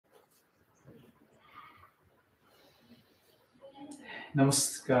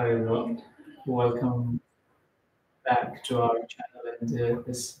Namaskar, everyone. Welcome back to our channel and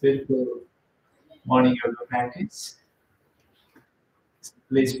this beautiful morning yoga practice. So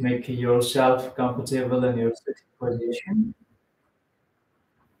please make yourself comfortable in your sitting position.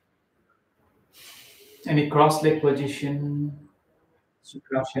 Any cross leg position,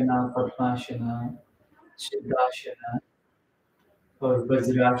 Sukrasana, Padmasana, Siddhasana, or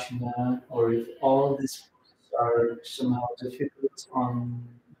Vajrasana, or if all these poses are somehow difficult on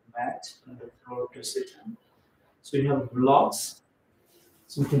the mat, on the floor to sit on. So you have blocks,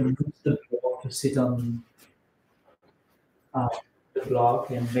 so you can use the block to sit on uh, the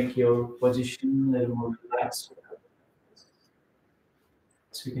block and make your position a little more relaxed.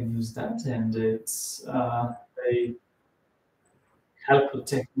 So you can use that, and it's very helpful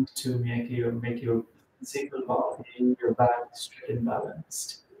technique to make your physical body, your back straight and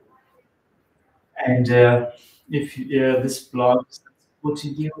balanced. And if this block is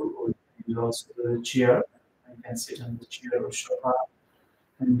supporting you, or you can use also the chair, you can sit on the chair or sofa.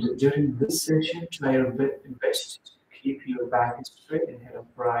 And during this session, try your best to keep your back straight and head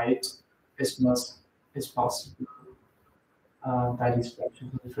upright as much as possible. That is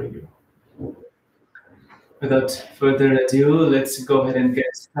practical for you. Without further ado, let's go ahead and get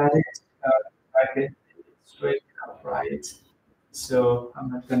started. Back and straight and upright. So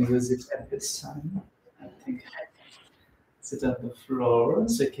I'm not going to use it at this time. I think I sit on the floor.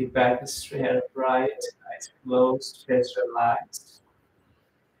 So keep back straight and upright, eyes closed, face relaxed.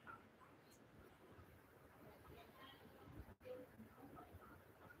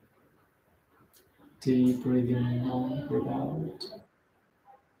 Deep breathing in, breathe out.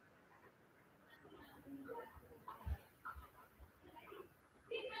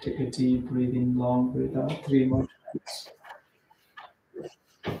 Take a deep breath in, long breath out. Three more times.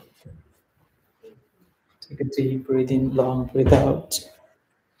 Take a deep breath in, long breath out.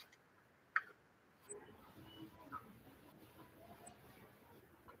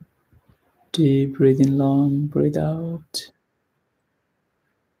 Deep breath in, long breath out.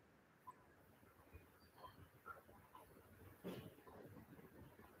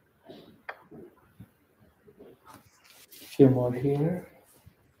 Few more here.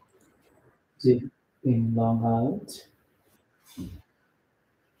 Deep in, long out.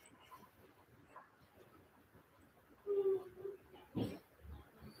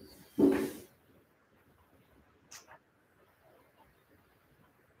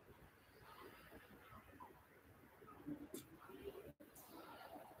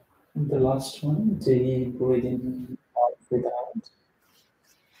 And the last one, deep breath in, long breath out.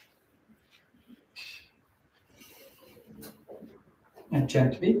 And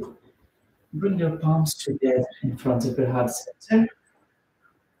gently bring your palms together in front of your heart center.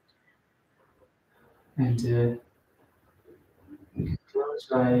 And close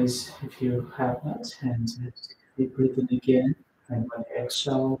your eyes if you have not. And take a deep breath in again. And when you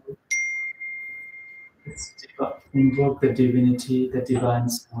exhale, invoke the divinity, the divine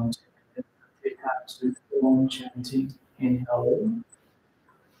sound. Three times with Om chanting. Inhale.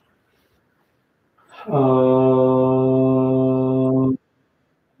 Om.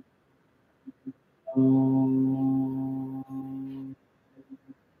 Om.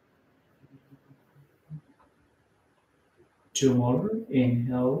 Two more.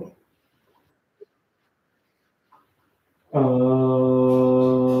 Inhale. Om.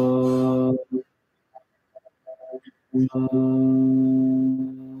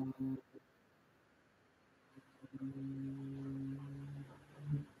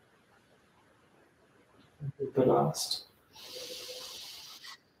 The last.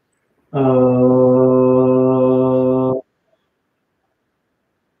 Om.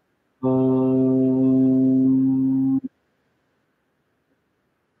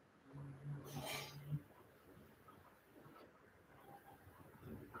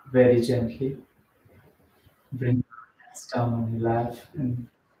 Very gently bring your hands down on your lap and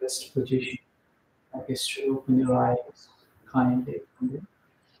rest position. I guess to open your eyes kindly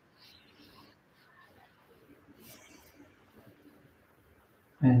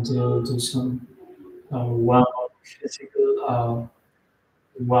and do some warm up, physical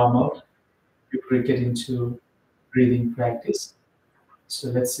warm up before we get into breathing practice. So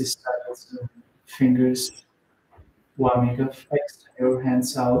let's just start with some fingers warming up. Extend your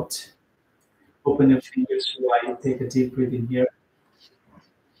hands out. Open your fingers wide. Take a deep breath in here.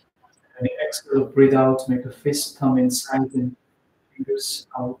 And exhale, breathe out. Make a fist, thumb inside, and fingers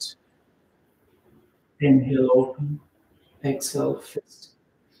out. Inhale, open. Exhale, fist.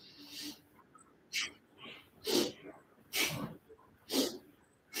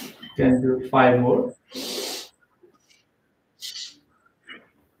 Can do five more.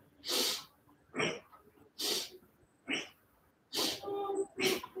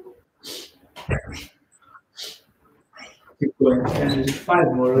 And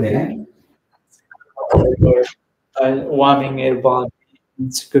five more, okay? Your warming your body.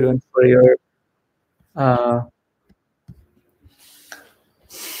 It's good one for your uh,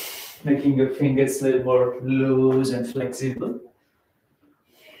 making your fingers a little more loose and flexible.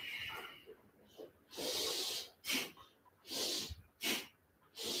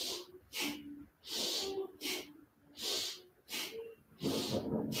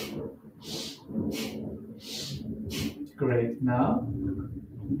 Great. Now,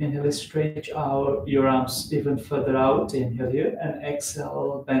 inhale, stretch out your arms even further out. Inhale here and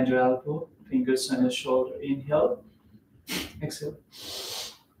exhale. Bend your elbow, fingers on your shoulder. Inhale, exhale.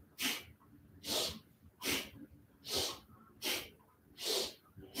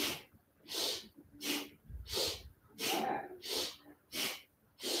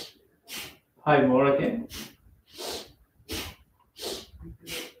 Five more again.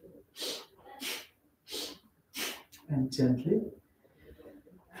 And gently.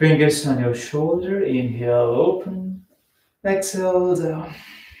 Fingers on your shoulder. Inhale, open. Exhale, down.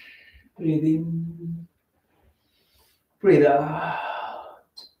 Breathe in. Breathe out.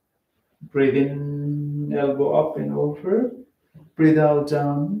 Breathe in. Elbow up and over. Breathe out,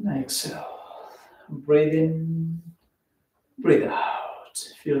 down. Exhale. Breathe in. Breathe out.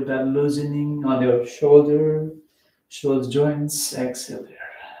 Feel that loosening on your shoulder joints. Exhale there.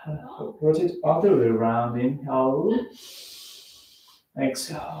 Rotate other way around. Inhale.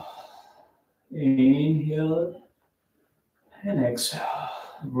 Exhale. Inhale and exhale.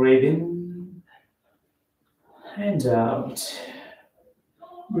 Breathe in and out.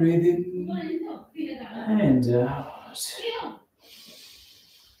 Breathe in and out.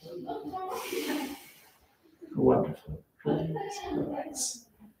 Wonderful. Relax.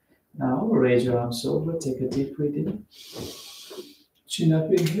 Now raise your arms over. Take a deep breath in. Chin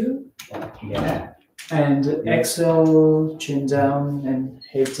up, inhale. Yeah. And exhale, chin down and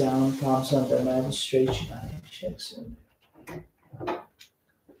head down, palms on the mat, straight your exhale.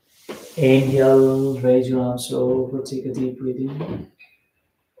 Inhale, raise your arms over, take a deep breath in.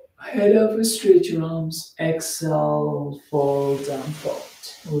 Head up, straight your arms. Exhale, fold down, fold.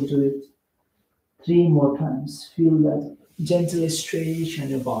 We'll do it three more times. Feel that gentle stretch on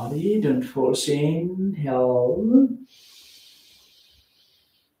your body. Don't force. Inhale.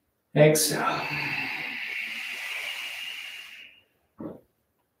 Exhale.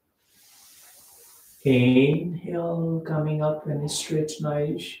 Inhale, coming up and stretch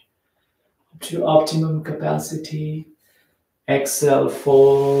nice to optimum capacity. Exhale,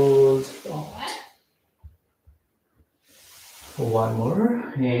 fold forward. One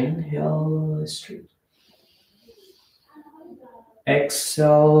more. Inhale, stretch.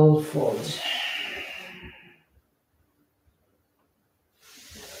 Exhale, fold.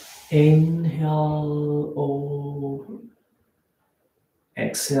 Inhale, over.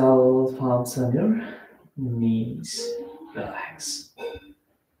 Exhale, palms on your knees. Relax.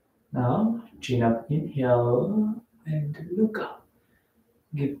 Now, chin up, inhale, and look up.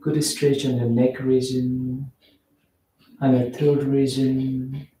 Give good stretch on the neck region, on your throat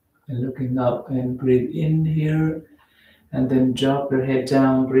region, and looking up and breathe in here, and then drop your head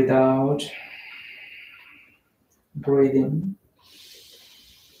down, breathe out. Breathe in.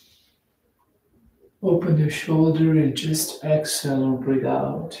 Open your shoulder and just exhale, breathe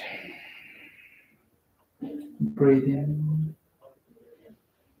out. Breathe in.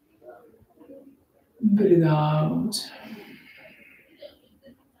 Breathe out.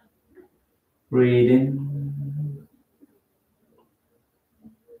 Breathe in.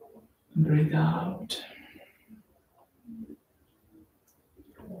 Breathe out.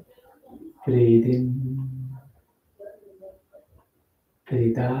 Breathe in.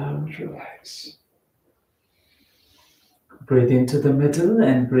 Breathe out. Relax. Breathe into the middle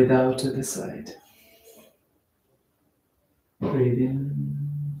and breathe out to the side. Breathe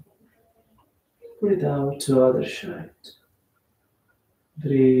in. Breathe out to other side.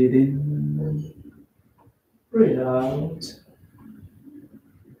 Breathe in. Breathe out.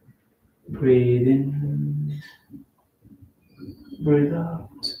 Breathe in. Breathe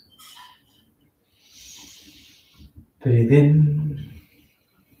out. Breathe in.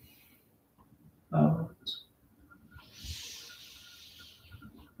 Out.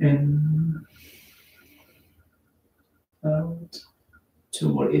 In. Out. Two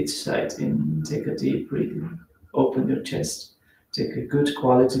more each side. In. Take a deep breath in. Open your chest. Take a good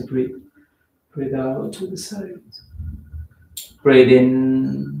quality breath. Breathe out to the side. Breathe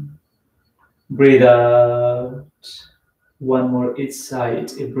in. Breathe out. One more each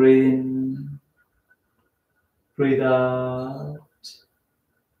side. Breathe in. Breathe out.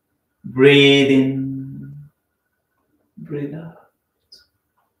 Breathe in. Breathe out.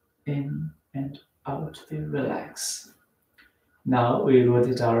 In and out. We relax. Now we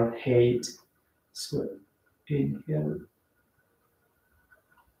rotate our head. So inhale,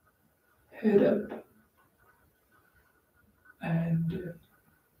 head up, and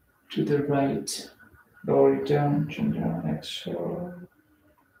to the right. Lower it down, chin down, exhale.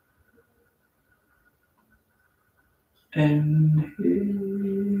 Inhale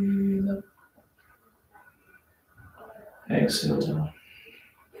up, exhale down.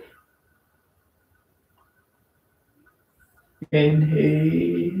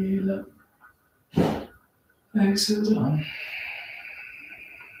 Inhale up, exhale down.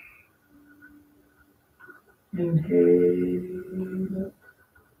 Inhale up,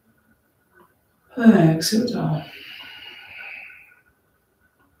 exhale down.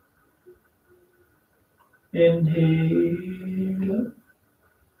 Inhale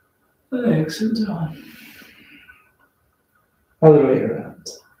up, exhale down. Other way around.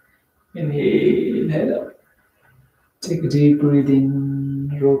 Inhale, head up. Take a deep breath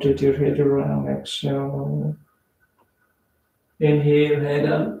in, rotate your head around, exhale. Inhale, head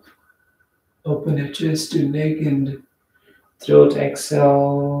up. Open your chest to neck and throat,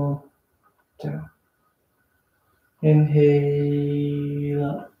 exhale. Down. Inhale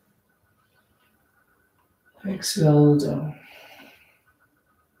up. Exhale down.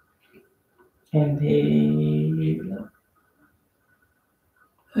 Inhale up.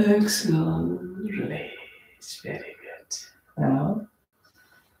 Exhale, release. Very good. Now,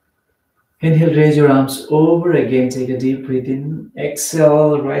 inhale, raise your arms over again. Take a deep breath in.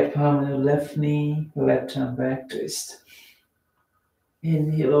 Exhale, right palm on your left knee, left arm back twist.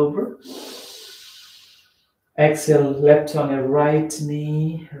 Inhale over. Exhale, left on your right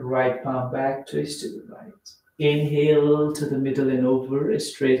knee, right palm back twist to the right. Inhale to the middle and over,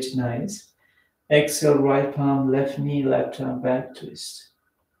 stretch nice. Exhale, right palm, left knee, left arm back twist.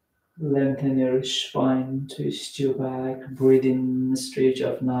 Lengthen your spine, twist your back, breathe in, stretch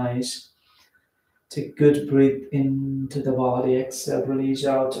up nice. Take good breath into the body, exhale, release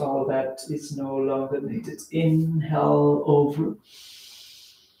out all that is no longer needed. Inhale over,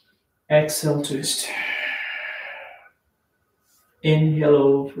 exhale, twist. Inhale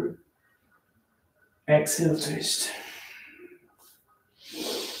over, exhale, twist.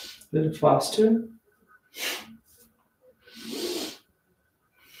 A little faster.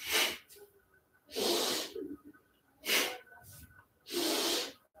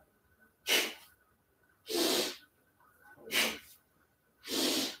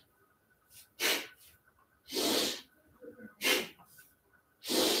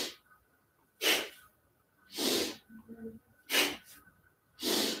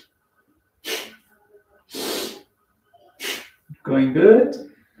 Going good.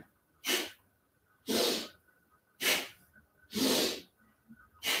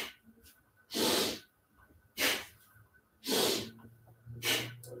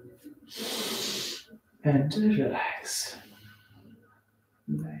 And relax.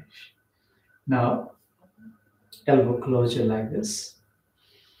 Nice. Now, elbow closure like this.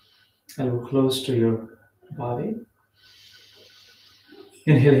 Elbow close to your body.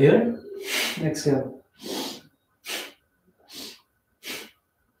 Inhale here. Exhale.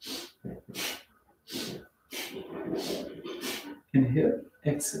 Inhale.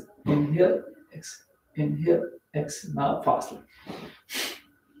 Exhale. Inhale. Exhale. Inhale. Exhale. Now fastly.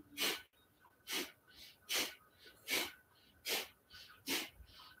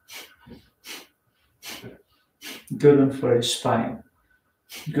 Good one for your spine.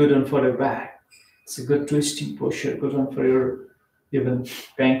 Good one for your back. It's a good twisting posture. Good one for your even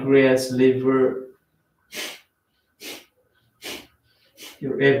pancreas, liver,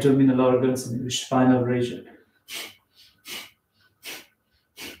 your abdominal organs, and your spinal region.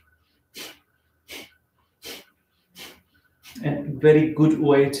 And very good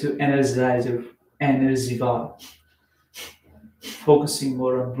way to energize your energy bar. Focusing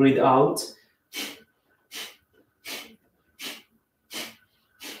more on breathe out.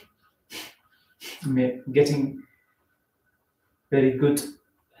 Getting very good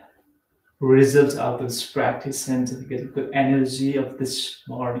result out of this practice and get a good energy of this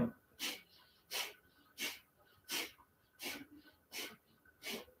morning.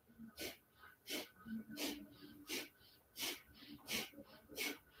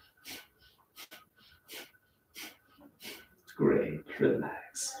 Great,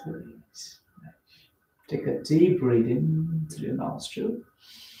 relax, release. Take a deep breath in through your nostril.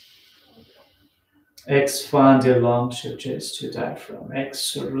 Expand your lungs, your chest, your diaphragm.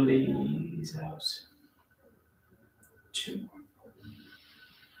 Exhale, release out. Two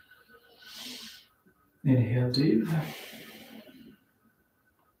more. Inhale deep.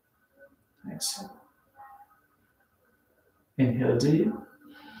 exhale. Inhale deep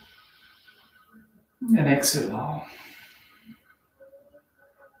and exhale out.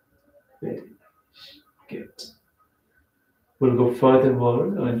 Very good. We'll go furthermore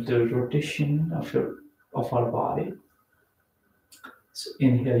into the rotation of our body. So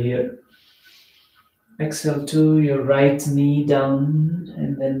inhale here. Exhale to your right knee down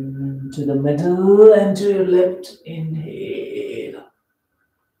and then to the middle and to your left. Inhale.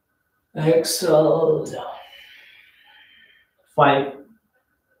 Exhale down. 5.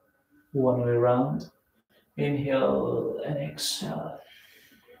 One way around. Inhale and exhale.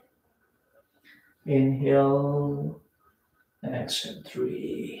 Inhale and exhale.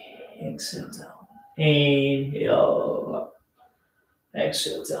 3. Exhale down. Inhale.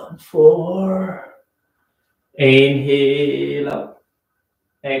 Exhale down. 4. Inhale up.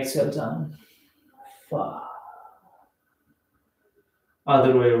 Exhale down. 5.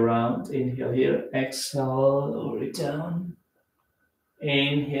 Other way around. Inhale here. Exhale. Lower it down.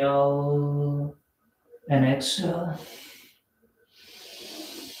 Inhale and exhale.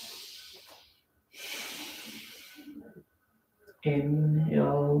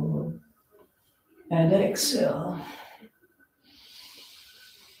 Inhale and exhale.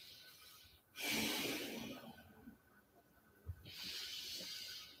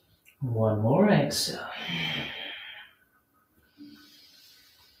 One more exhale.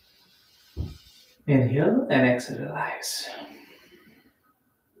 Inhale and exhale, relax.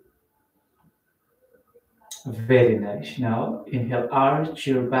 Very nice. Now inhale, arch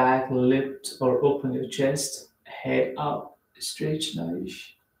your back, lift or open your chest, head up, stretch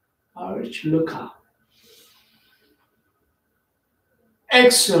nice. Arch, look up.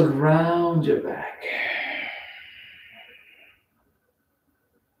 Exhale, round your back.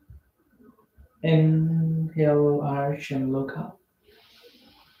 Inhale, arch and look up.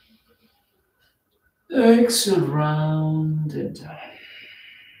 Exhale, round and down.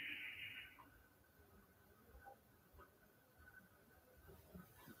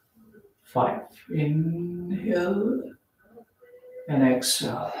 5. Inhale and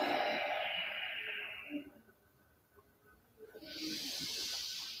exhale.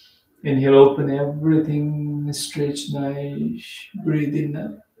 Inhale, open everything, stretch nice, breathe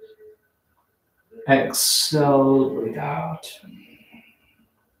in. Exhale, breathe out.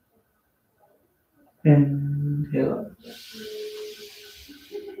 Inhale.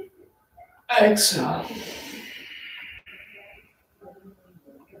 Exhale.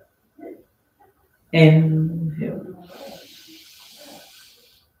 Inhale.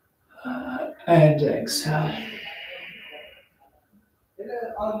 And exhale.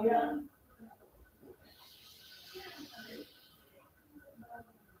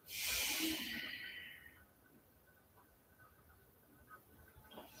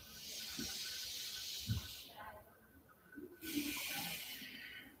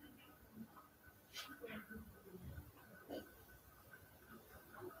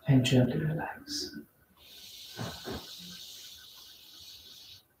 And gently relax.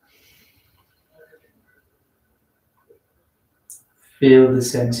 Feel the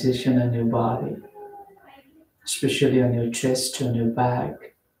sensation on your body, especially on your chest, on your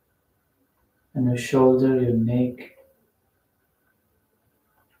back, on your shoulder, your neck,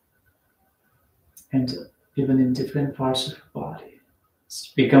 and even in different parts of your body.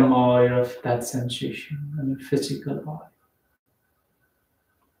 Just become aware of that sensation on your physical body.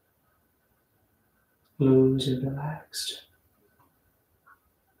 Loose and relaxed.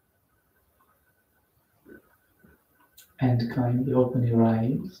 And kindly open your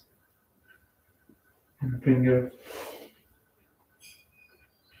eyes and bring your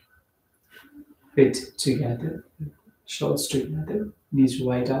feet together, shoulders together, knees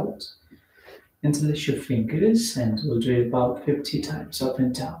wide out. Interlace your fingers and we'll do it about 50 times up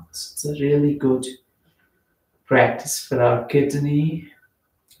and down. So it's a really good practice for our kidney,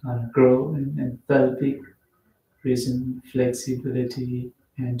 our growth and pelvic reason, flexibility,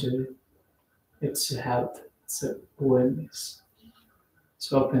 and it's health, it's a wellness.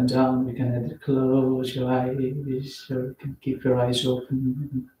 So up and down, we can either close your eyes or you can keep your eyes open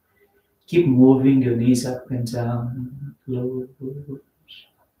and keep moving your knees up and down, close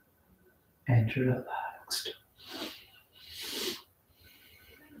and relaxed.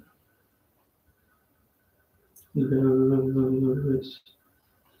 Loose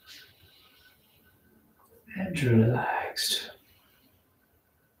and relaxed.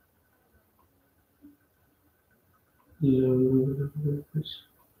 Loose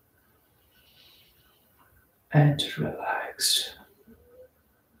and relaxed.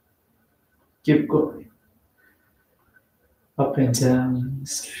 Keep going. Up and down,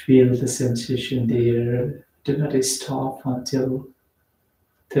 just feel the sensation there. Do not stop until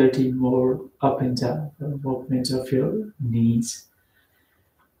 30 more up and down movements of your knees.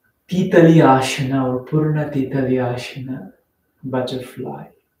 Titali Asana or Purna Titali Asana, butterfly.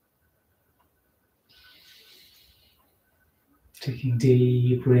 Taking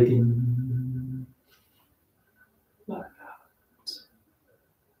deep breathing,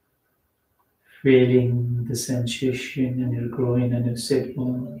 feeling the sensation in your groin and your sit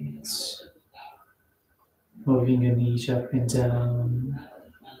bones, moving your knees up and down.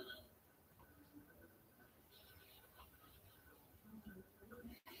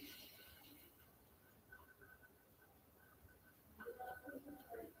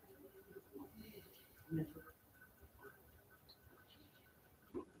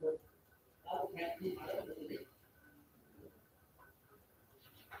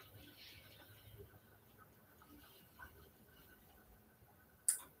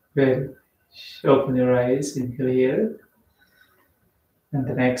 Good. Open your eyes, inhale here, and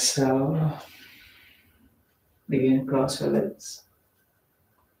then exhale. Again, cross your legs.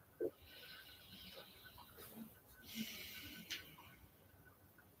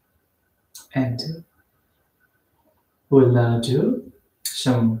 And we'll now do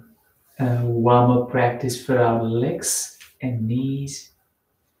some warm-up practice for our legs and knees.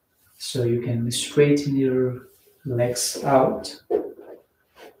 So you can straighten your legs out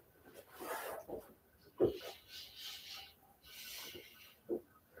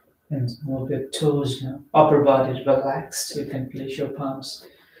and move your toes now. Upper body relaxed. You can place your palms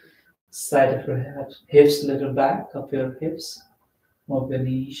side of your hips a little back of your hips. Move your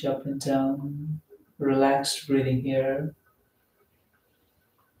knees up and down. Relaxed breathing here.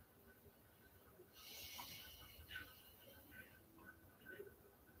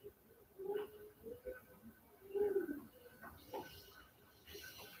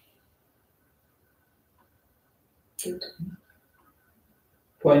 Good.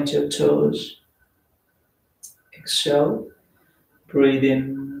 Point your toes. Exhale. Breathe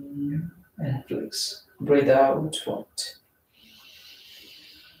in and flex. Breathe out. Point.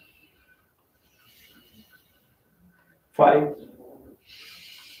 5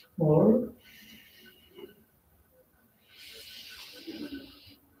 more.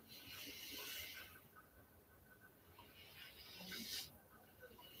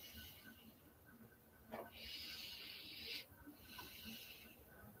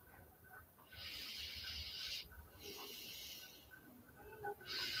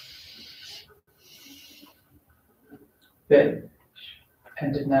 Good.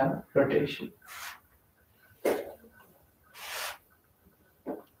 And now rotation.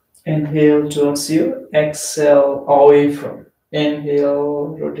 Inhale towards you. Exhale away from.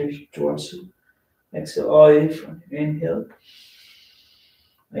 Inhale, rotation towards you. Exhale away from. Inhale.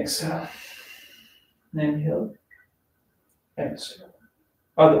 Exhale. Inhale. Exhale.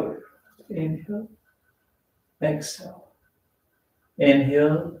 Other way. Inhale. Exhale.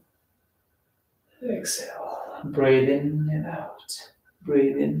 Inhale. Exhale. Breathe in and out.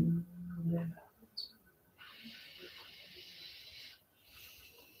 Breathe in and out.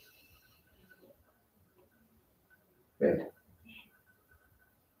 Good.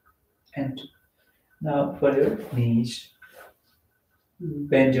 And now for your knees.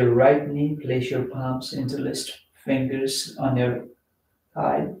 Bend your right knee. Place your palms, interlaced fingers on your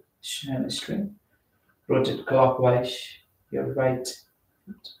thigh hamstring. Rotate clockwise your right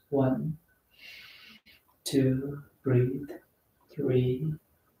foot. 1, 2, breathe. 3,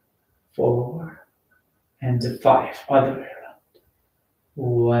 4, and 5. Other way around.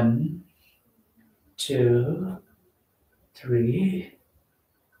 1, 2, 3,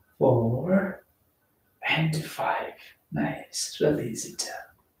 4, and 5. Nice. Release it down.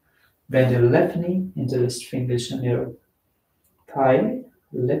 Bend your left knee, interlace fingers on your thigh.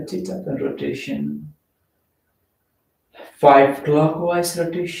 Lift it up in rotation. 5 clockwise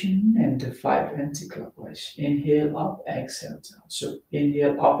rotation and 5 anti-clockwise. Inhale up, exhale down. So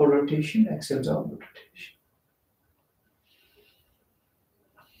inhale upper rotation, exhale downward rotation.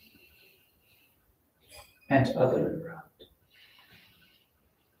 And other way around.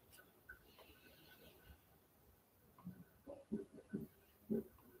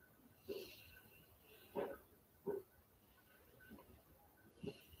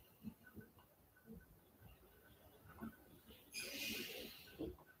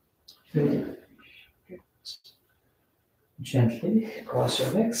 Good. Gently cross your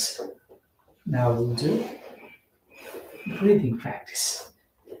legs. Now we'll do breathing practice.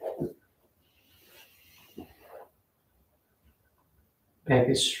 Back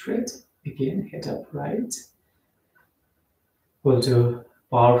is straight. Again, head upright. We'll do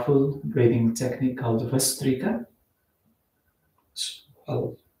a powerful breathing technique called Vastrika. So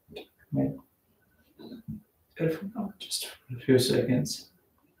I'll make earphone out just for a few seconds.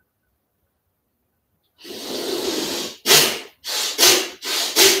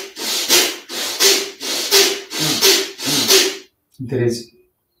 There is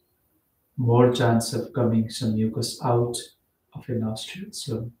more chance of coming some mucus out of your nostrils.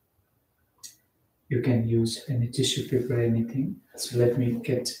 So you can use any tissue paper, anything. So let me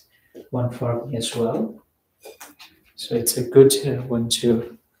get one for me as well. So it's a good one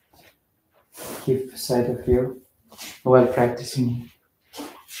to keep sight of you while practicing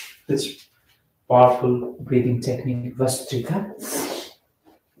this powerful breathing technique, Vastrika.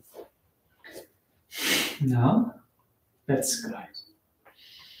 Now, let's go.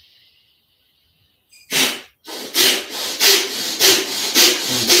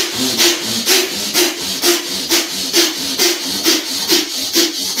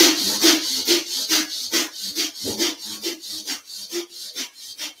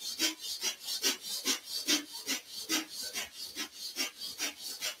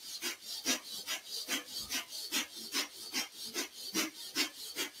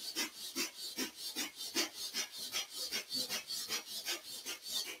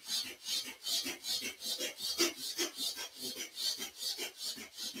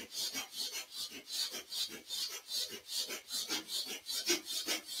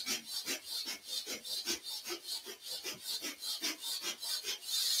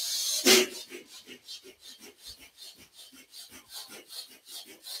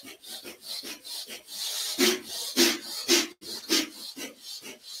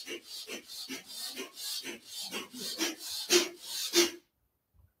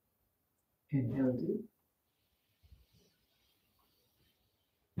 Inhale deep.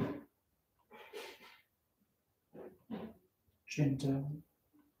 Chin down.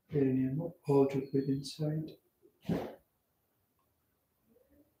 Pranayama. Hold your breath inside.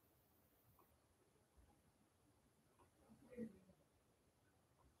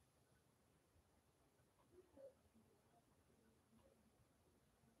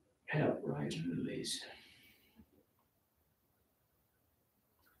 Head up right and release.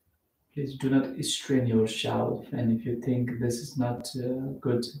 Please do not strain yourself. And if you think this is not a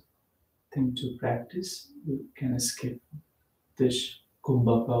good thing to practice, you can skip this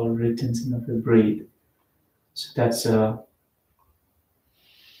kumbhaka or retention of your breath. So that's not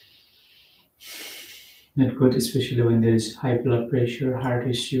good, especially when there is high blood pressure, heart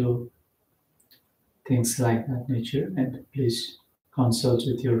issue, things like that nature. And please consult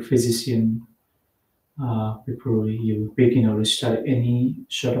with your physician before you begin or start any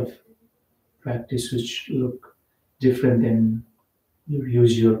sort of practice which look different than your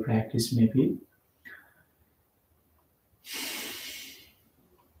usual practice maybe.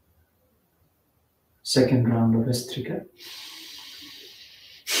 Second round of Astrika.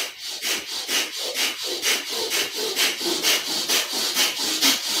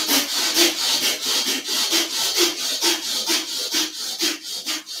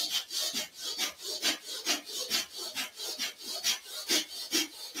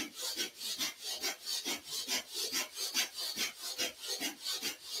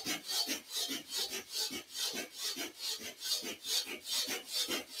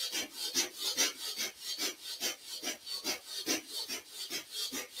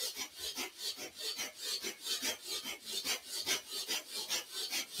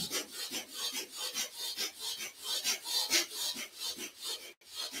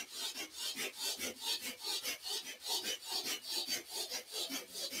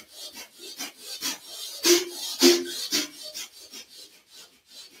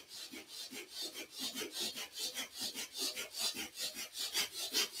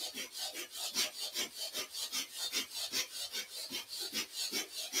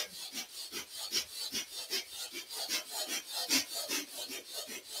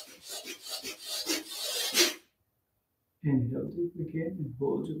 Inhale deep again and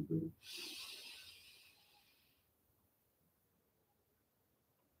hold your breath.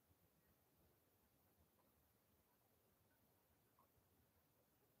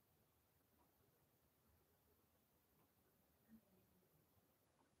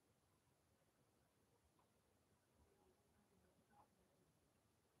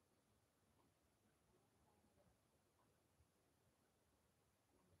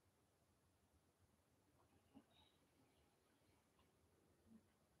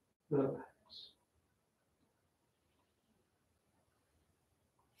 Relax.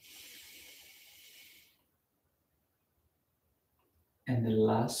 And the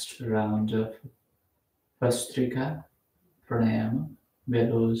last round of Vastrika Pranayama,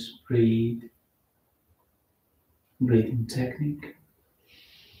 bellows breathing technique.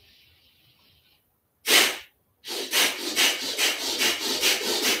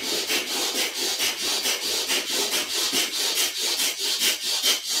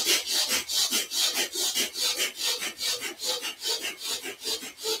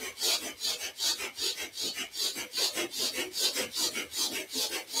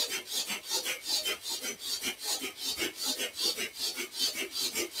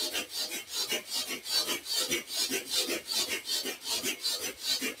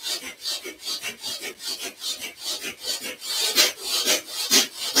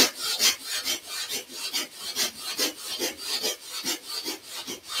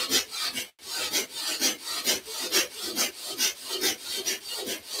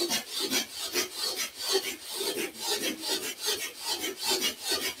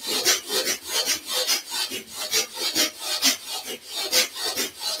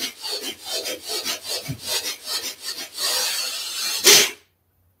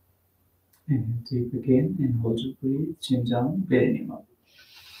 Inhale deep again and hold your breath. Chin down, belly up.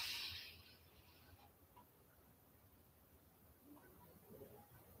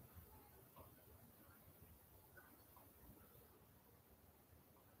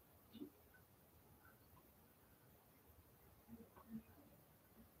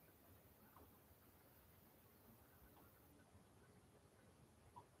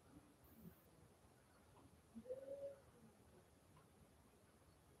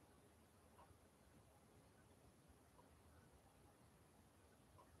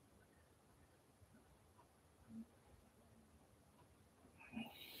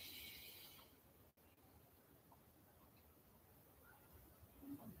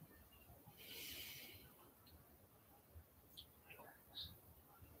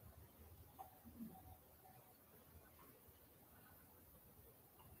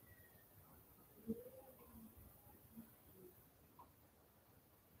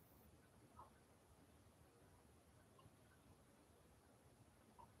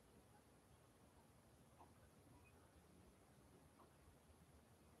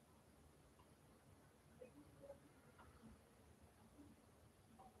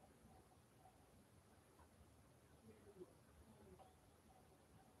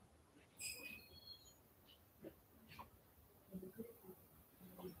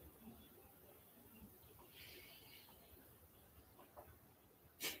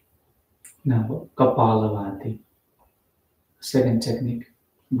 Now, Kapalabhati, second technique,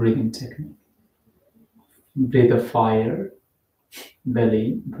 breathing technique. Breathe of fire,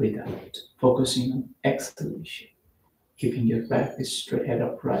 belly, breathe out, focusing on exhalation, keeping your back straight head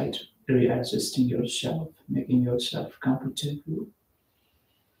upright, readjusting yourself, making yourself comfortable.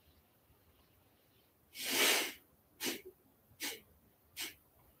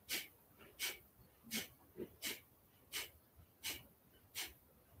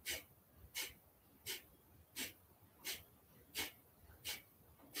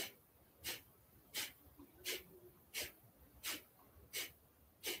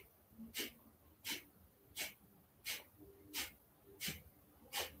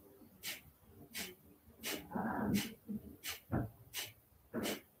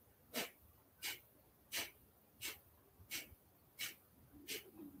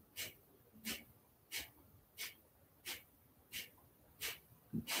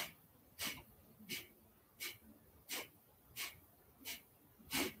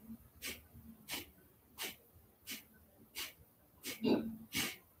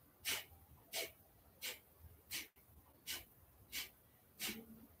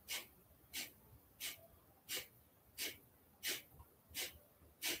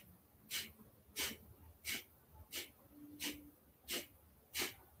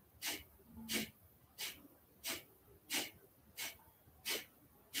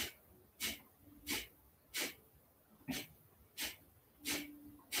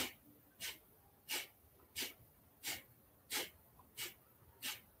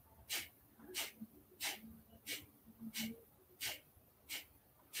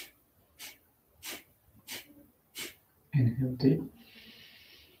 Inhale deep,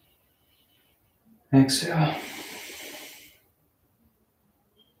 exhale.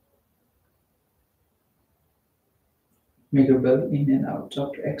 Make your belly in and out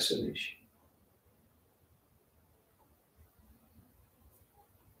after exhalation.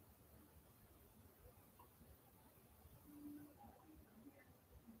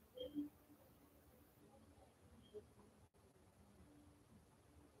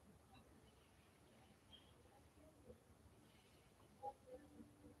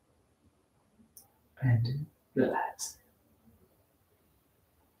 And relax.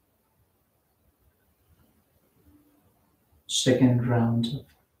 second round of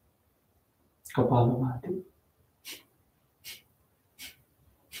Kapalabhati.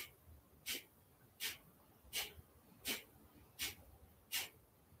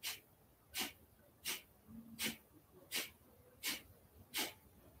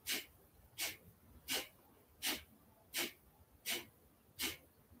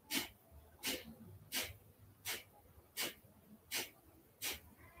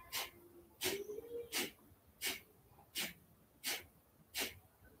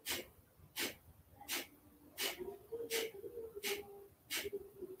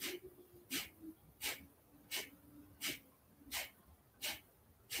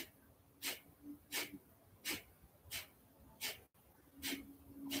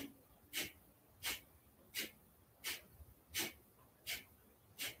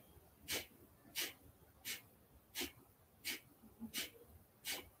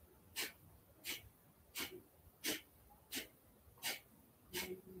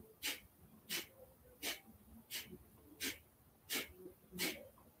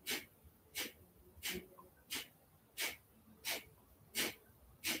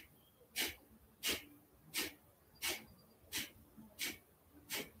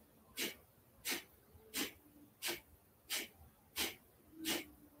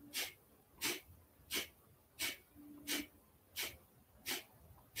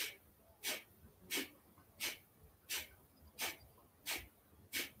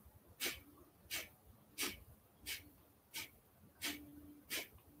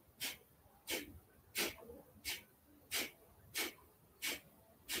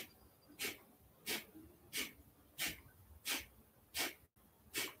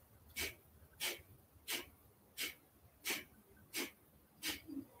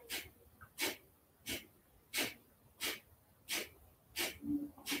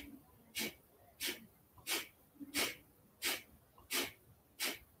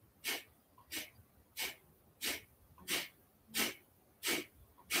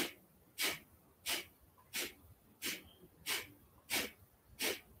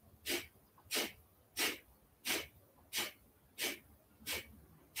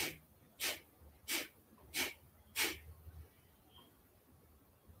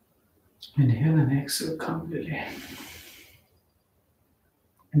 Inhale and exhale completely.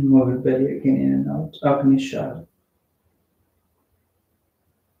 And move your belly again in and out. Yogashala.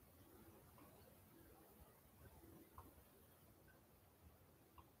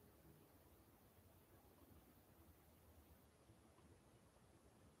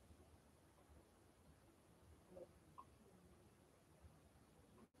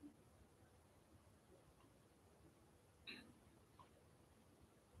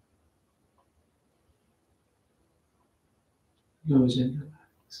 Close and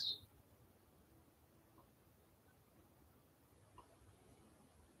relax.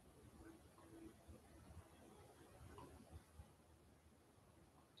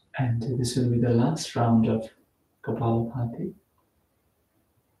 And this will be the last round of Kapalabhati.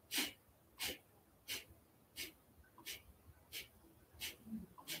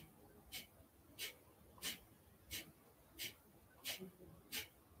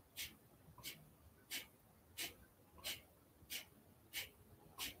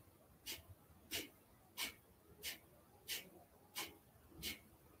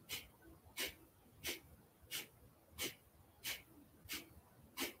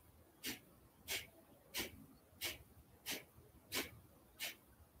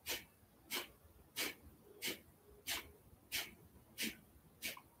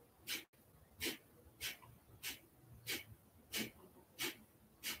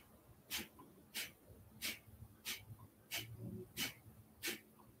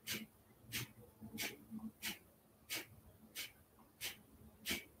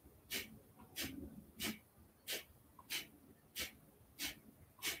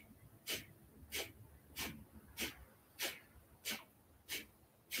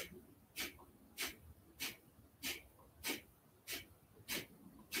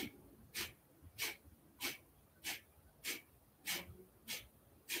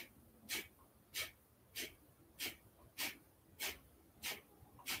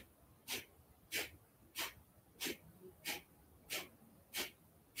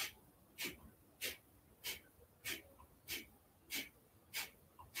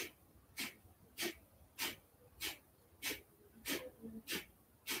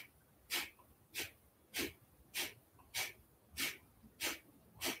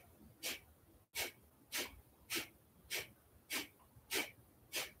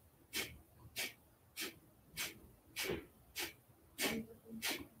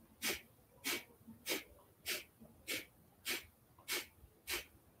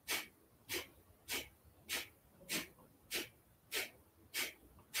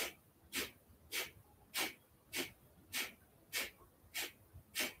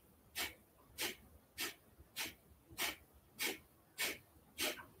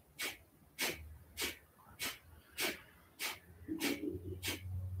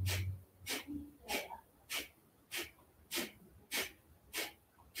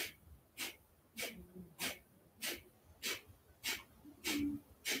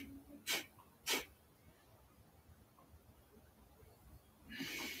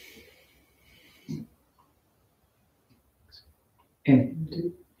 Inhale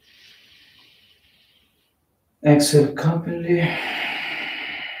deep. Exhale completely.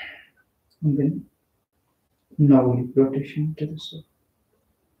 And then now rotation to the side.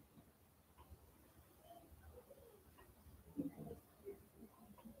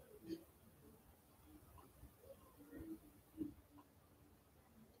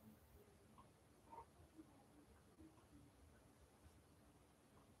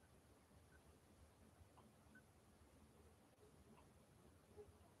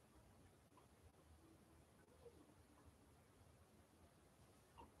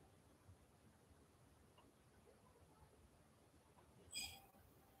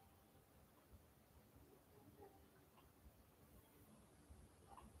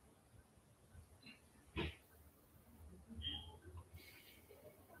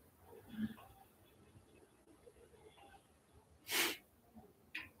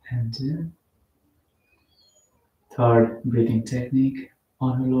 And then third breathing technique,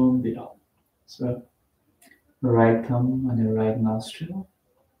 Anulom Vilom. So right thumb on your right nostril.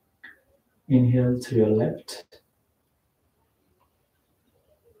 Inhale through your left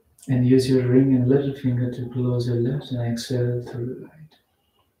and use your ring and little finger to close your left and exhale through your right.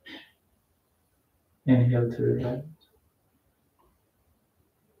 Inhale through your right.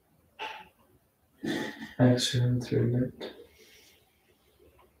 Exhale through your left.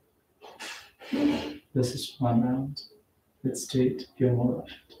 This is one round. Let's do it a few more.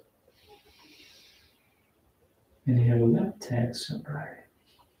 Inhale left, exhale right.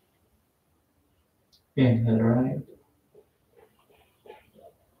 Inhale right,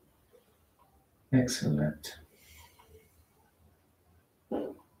 exhale left.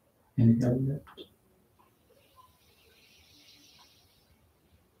 Inhale left,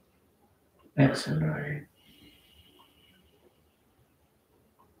 exhale right.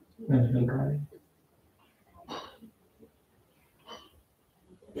 Inhale right,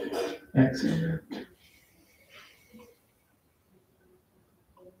 exhale left.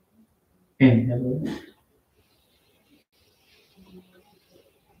 Inhale left,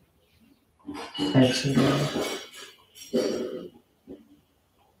 exhale right.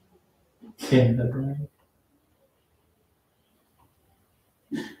 Inhale right,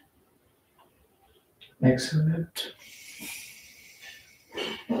 exhale left.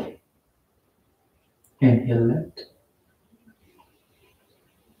 Inhale left,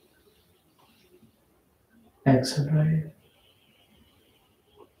 exhale right.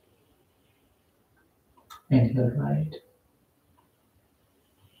 Inhale right,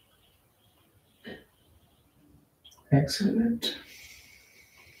 exhale left.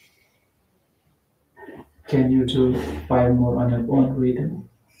 Can you do five more on your own rhythm?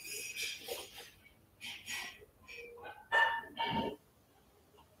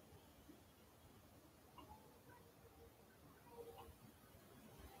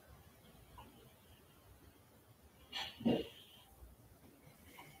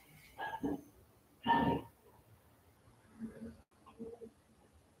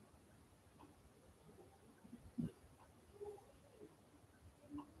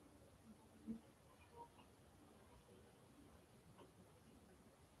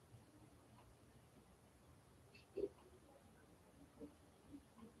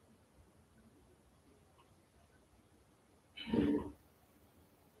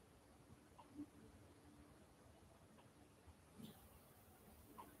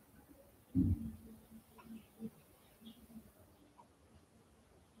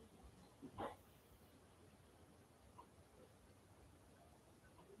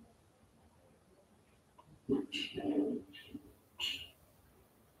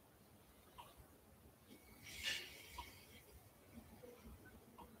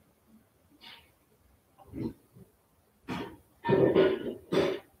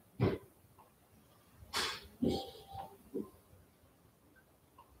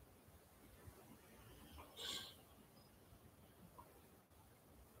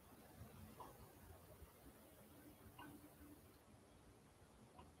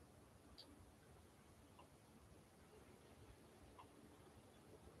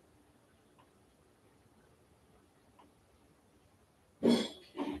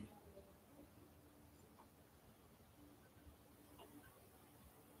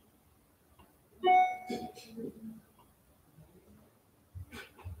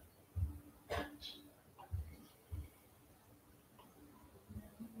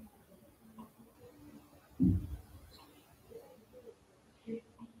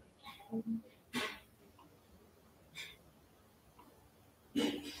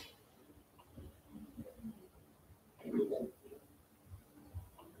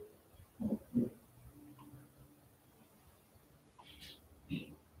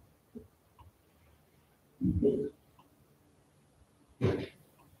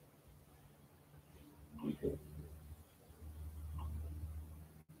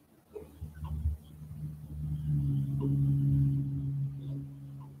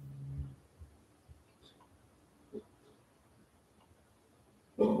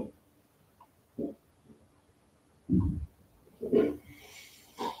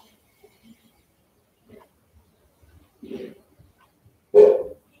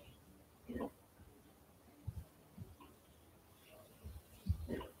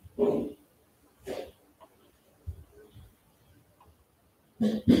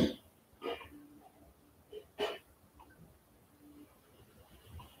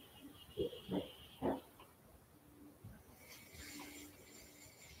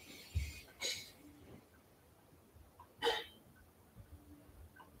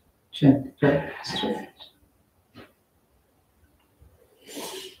 Gently stretch.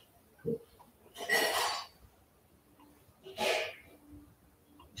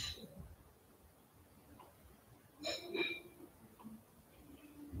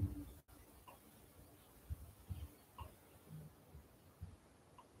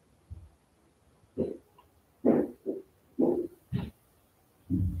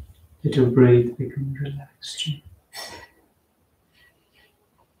 Let your breath become relaxed.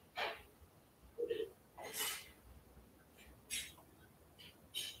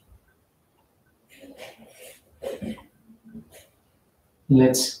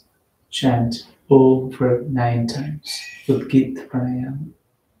 Let's chant Om for 9 times with Git Pranayama.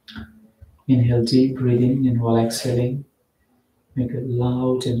 Inhale deep breathing and while exhaling, make a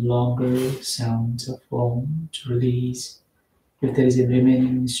loud and longer sound of Om to release if there is a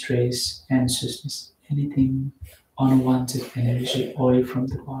remaining stress, anxiousness, anything unwanted energy away from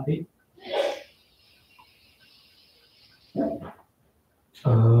the body.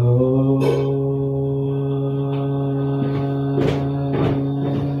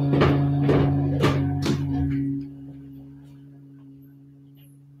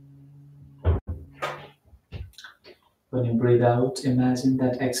 When you breathe out, imagine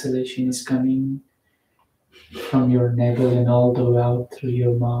that exhalation is coming from your navel and all the way out through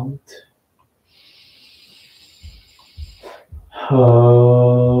your mouth.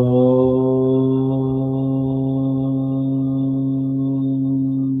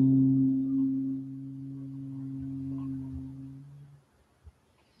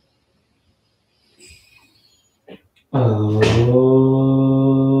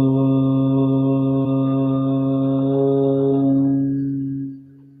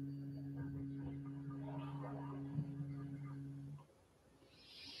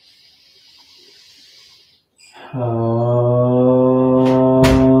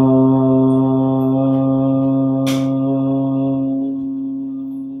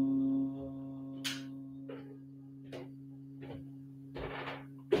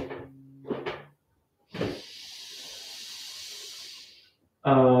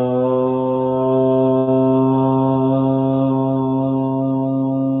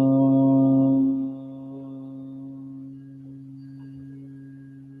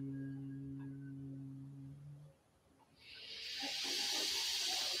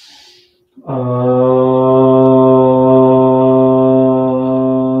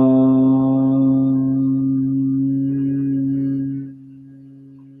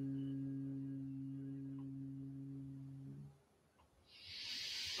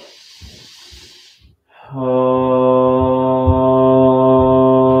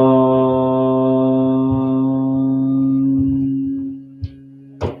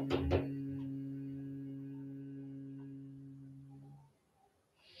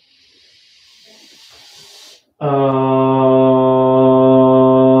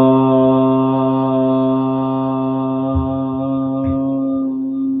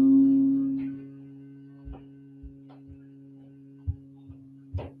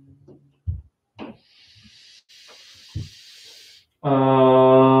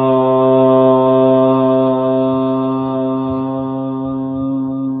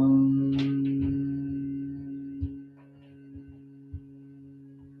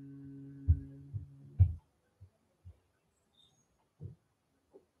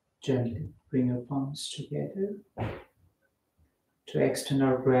 Gently bring your palms together to extend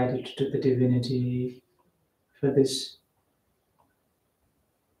our gratitude to the divinity for this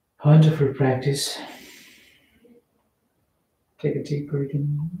wonderful practice. Take a deep breath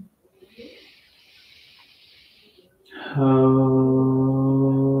in. Om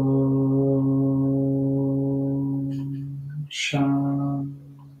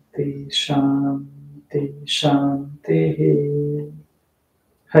Shanti Shanti Shanti.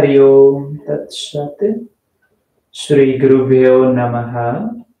 Hari Om Tat Sat. Shri Gurubhyo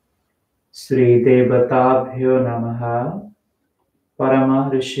Namaha. Shri Devatabhyo Namaha. Parama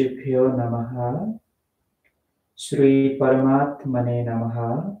Rishibhyo Namaha. Shri Paramatmane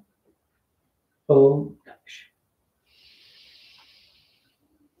Namaha. Om.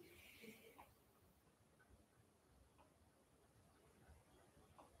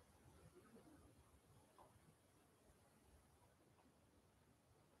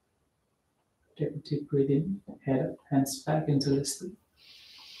 Take a deep breath in, head up, hands back into the sleep.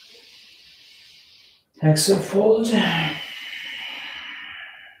 Exhale, fold.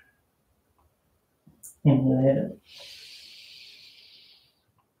 Inhale,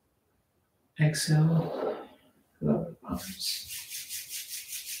 exhale, lower palms.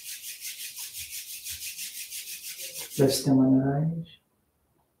 Rest them on the right.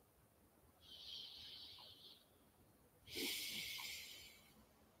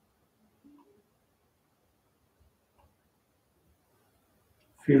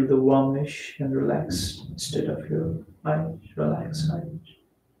 Feel the warmish and relaxed state of your mind, relaxed mind.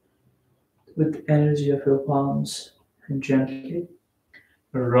 With the energy of your palms and gently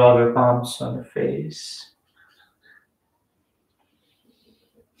rub your palms on your face,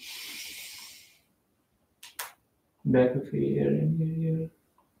 back of your ear and your ear,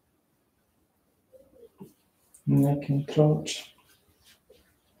 neck and throat.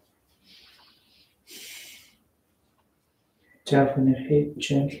 Tap on your head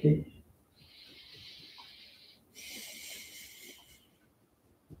gently.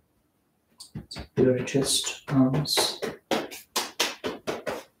 Your chest, arms,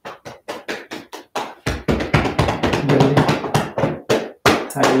 belly,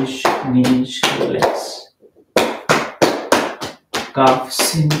 thighs, knees, legs,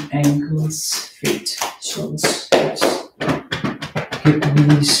 calves and ankles, feet, soles, hips,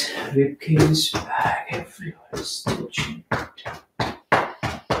 kidneys, rib cage, back, everywhere is touching.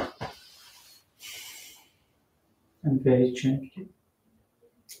 And very gently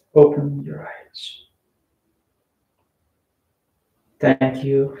open your eyes. Thank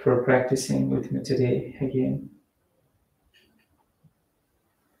you for practicing with me today again.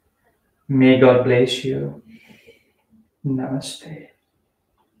 May God bless you. Namaste.